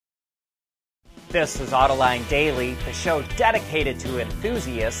This is Autoline Daily, the show dedicated to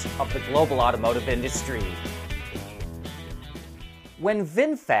enthusiasts of the global automotive industry. When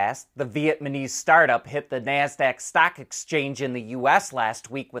VinFast, the Vietnamese startup, hit the NASDAQ stock exchange in the US last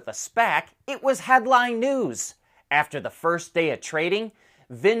week with a SPAC, it was headline news. After the first day of trading,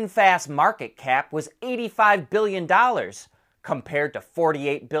 VinFast market cap was $85 billion, compared to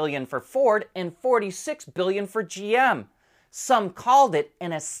 $48 billion for Ford and $46 billion for GM. Some called it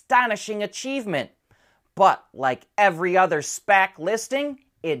an astonishing achievement. But like every other SPAC listing,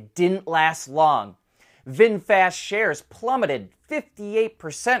 it didn't last long. VinFast shares plummeted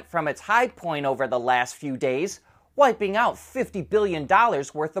 58% from its high point over the last few days, wiping out $50 billion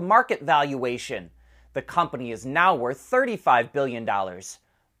worth of market valuation. The company is now worth $35 billion.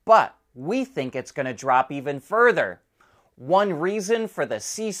 But we think it's going to drop even further. One reason for the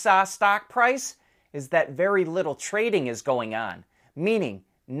seesaw stock price is that very little trading is going on, meaning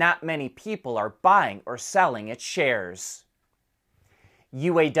not many people are buying or selling its shares.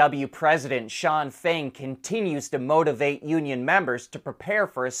 UAW President Fain continues to motivate union members to prepare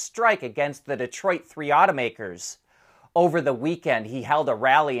for a strike against the Detroit 3 automakers. Over the weekend, he held a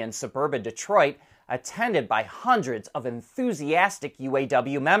rally in suburban Detroit attended by hundreds of enthusiastic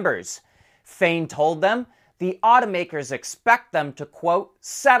UAW members. Fain told them the automakers expect them to, quote,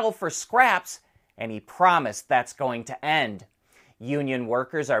 settle for scraps, and he promised that's going to end. Union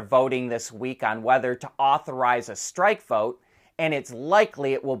workers are voting this week on whether to authorize a strike vote, and it's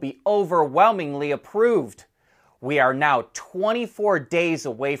likely it will be overwhelmingly approved. We are now 24 days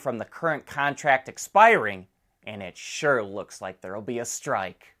away from the current contract expiring, and it sure looks like there will be a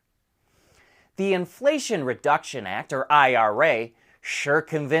strike. The Inflation Reduction Act, or IRA, sure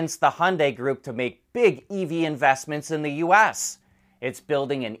convinced the Hyundai Group to make big EV investments in the U.S. It's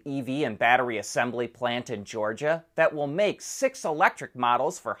building an EV and battery assembly plant in Georgia that will make 6 electric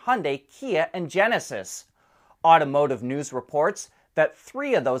models for Hyundai, Kia, and Genesis. Automotive News reports that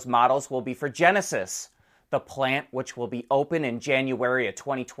 3 of those models will be for Genesis. The plant, which will be open in January of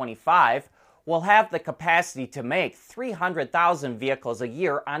 2025, will have the capacity to make 300,000 vehicles a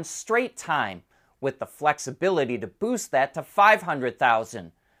year on straight time, with the flexibility to boost that to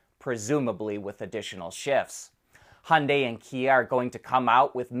 500,000, presumably with additional shifts. Hyundai and Kia are going to come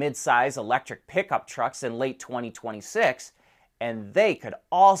out with midsize electric pickup trucks in late 2026, and they could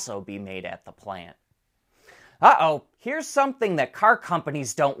also be made at the plant. Here's something that car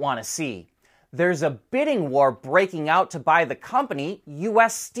companies don't want to see. There's a bidding war breaking out to buy the company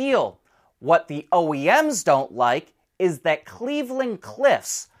U.S. Steel. What the OEMs don't like is that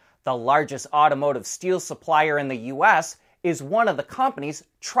Cleveland-Cliffs, the largest automotive steel supplier in the U.S., is one of the companies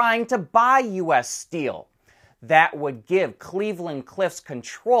trying to buy U.S. Steel. That would give Cleveland-Cliffs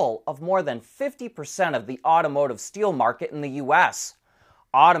control of more than 50% of the automotive steel market in the U.S.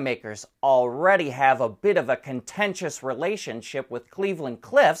 Automakers already have a bit of a contentious relationship with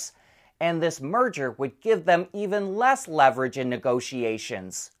Cleveland-Cliffs, and this merger would give them even less leverage in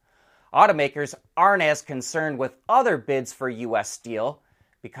negotiations. Automakers aren't as concerned with other bids for U.S. Steel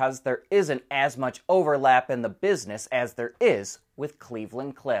because there isn't as much overlap in the business as there is with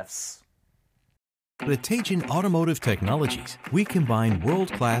Cleveland-Cliffs. At Teijin Automotive Technologies, we combine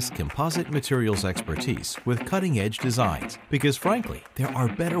world-class composite materials expertise with cutting-edge designs because, frankly, there are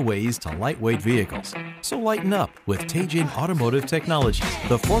better ways to lightweight vehicles. So lighten up with Teijin Automotive Technologies,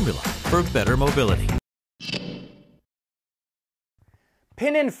 the formula for better mobility.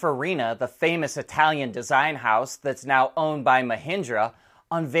 Pininfarina, the famous Italian design house that's now owned by Mahindra,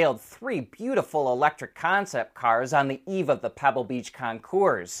 unveiled 3 beautiful electric concept cars on the eve of the Pebble Beach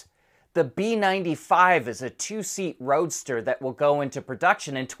concours. The B95 is a 2-seat roadster that will go into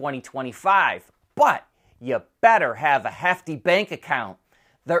production in 2025. But you better have a hefty bank account.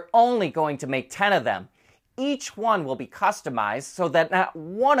 They're only going to make 10 of them. Each one will be customized so that not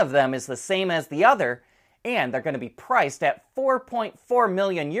one of them is the same as the other, and they're going to be priced at 4.4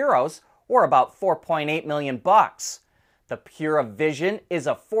 million euros, or about 4.8 million bucks. The Pura Vision is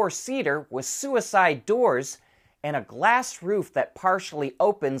a 4-seater with suicide doors and a glass roof that partially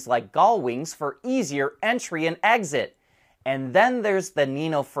opens like gull wings for easier entry and exit. And then there's the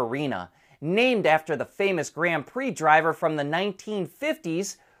Pininfarina, named after the famous Grand Prix driver from the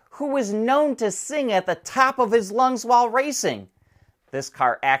 1950s who was known to sing at the top of his lungs while racing. This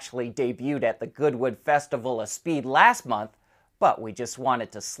car actually debuted at the Goodwood Festival of Speed last month, but we just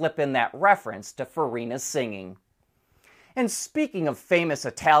wanted to slip in that reference to Farina's singing. And speaking of famous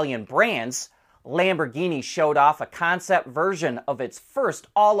Italian brands, Lamborghini showed off a concept version of its first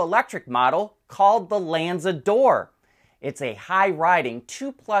all-electric model called the Lanzador. It's a high-riding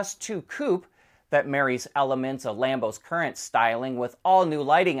 2+2 coupe that marries elements of Lambo's current styling with all new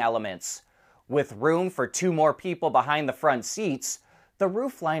lighting elements. With room for 2 more people behind the front seats, the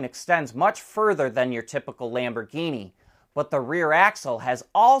roofline extends much further than your typical Lamborghini, but the rear axle has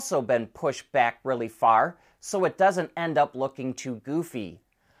also been pushed back really far so it doesn't end up looking too goofy.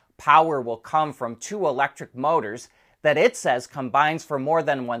 Power will come from 2 electric motors that it says combines for more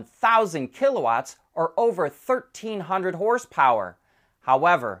than 1,000 kilowatts or over 1,300 horsepower.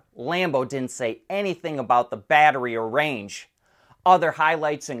 However, Lambo didn't say anything about the battery or range. Other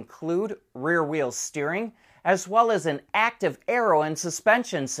highlights include rear-wheel steering, as well as an active aero and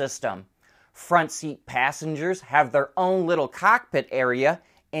suspension system. Front seat passengers have their own little cockpit area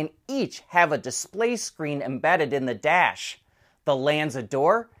and each have a display screen embedded in the dash. The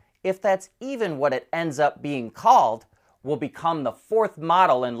Lanzador, if that's even what it ends up being called, will become the 4th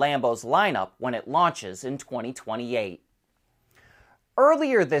model in Lambo's lineup when it launches in 2028.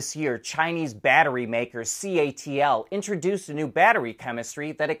 Earlier this year, Chinese battery maker CATL introduced a new battery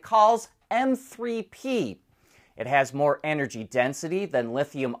chemistry that it calls M3P. It has more energy density than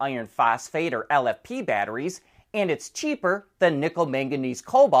lithium iron phosphate or LFP batteries, and it's cheaper than nickel manganese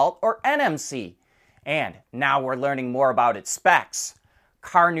cobalt or NMC. And now we're learning more about its specs.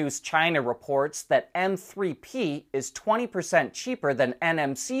 Car News China reports that M3P is 20% cheaper than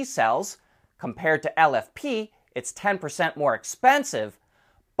NMC cells. Compared to LFP, it's 10% more expensive,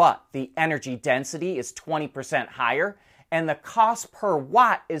 but the energy density is 20% higher and the cost per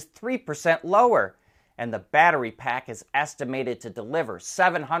watt is 3% lower. And the battery pack is estimated to deliver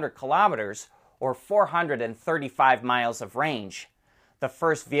 700 kilometers or 435 miles of range. The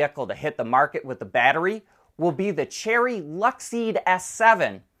first vehicle to hit the market with the battery will be the Chery Luxeed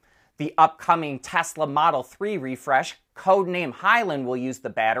S7. The upcoming Tesla Model 3 refresh, codenamed Highland, will use the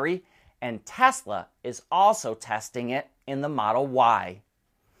battery, and Tesla is also testing it in the Model Y.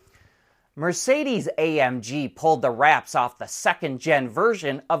 Mercedes-AMG pulled the wraps off the 2nd-gen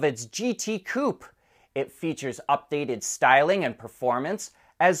version of its GT Coupe. It features updated styling and performance,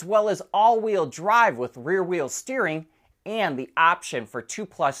 as well as all-wheel drive with rear-wheel steering and the option for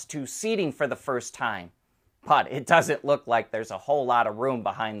 2+2 seating for the first time. But it doesn't look like there's a whole lot of room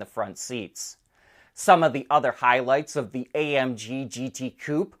behind the front seats. Some of the other highlights of the AMG GT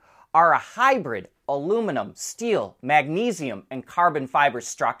Coupe are a hybrid aluminum, steel, magnesium, and carbon fiber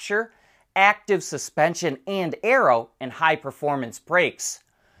structure, active suspension and aero, and high-performance brakes.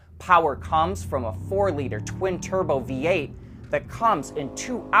 Power comes from a 4-liter twin-turbo V8 that comes in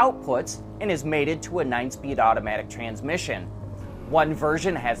 2 outputs and is mated to a 9-speed automatic transmission. One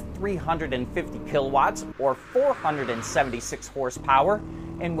version has 350 kilowatts or 476 horsepower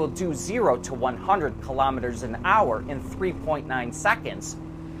and will do 0 to 100 kilometers an hour in 3.9 seconds,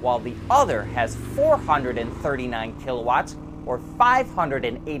 while the other has 439 kilowatts or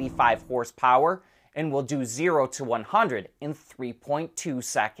 585 horsepower and will do 0 to 100 in 3.2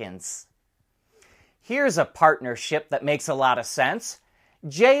 seconds. Here's a partnership that makes a lot of sense.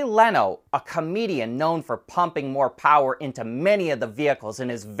 Leno, a comedian known for pumping more power into many of the vehicles in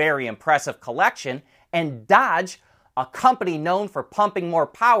his very impressive collection, and Dodge, a company known for pumping more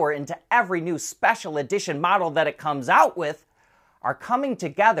power into every new special edition model that it comes out with, are coming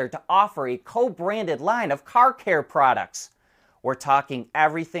together to offer a co-branded line of car care products. We're talking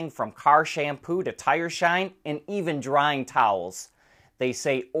everything from car shampoo to tire shine and even drying towels. They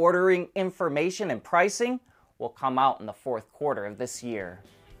say ordering information and pricing will come out in the 4th quarter of this year.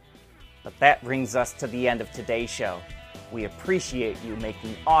 But that brings us to the end of today's show. We appreciate you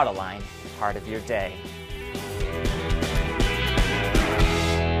making Autoline part of your day.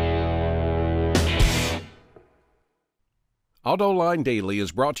 Autoline Daily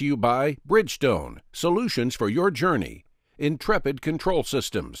is brought to you by Bridgestone, solutions for your journey. Intrepid Control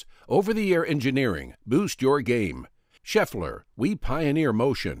Systems, over-the-air engineering, boost your game. Scheffler, we pioneer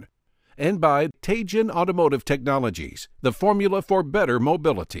motion. And by Teijin Automotive Technologies, the formula for better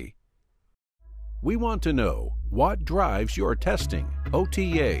mobility. We want to know, what drives your testing?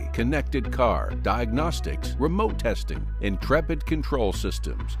 OTA, connected car, diagnostics, remote testing. Intrepid Control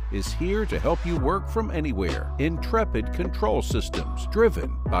Systems is here to help you work from anywhere. Intrepid Control Systems,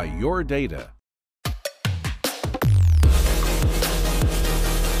 driven by your data.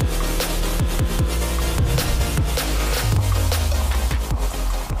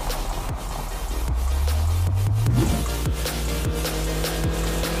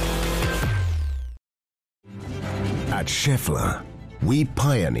 At Scheffler, we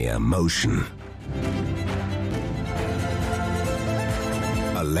pioneer motion.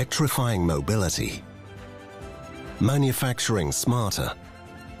 Electrifying mobility. Manufacturing smarter.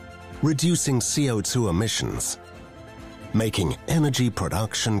 Reducing CO2 emissions. Making energy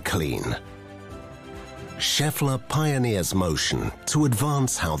production clean. Schaeffler pioneers motion to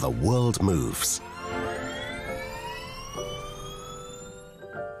advance how the world moves.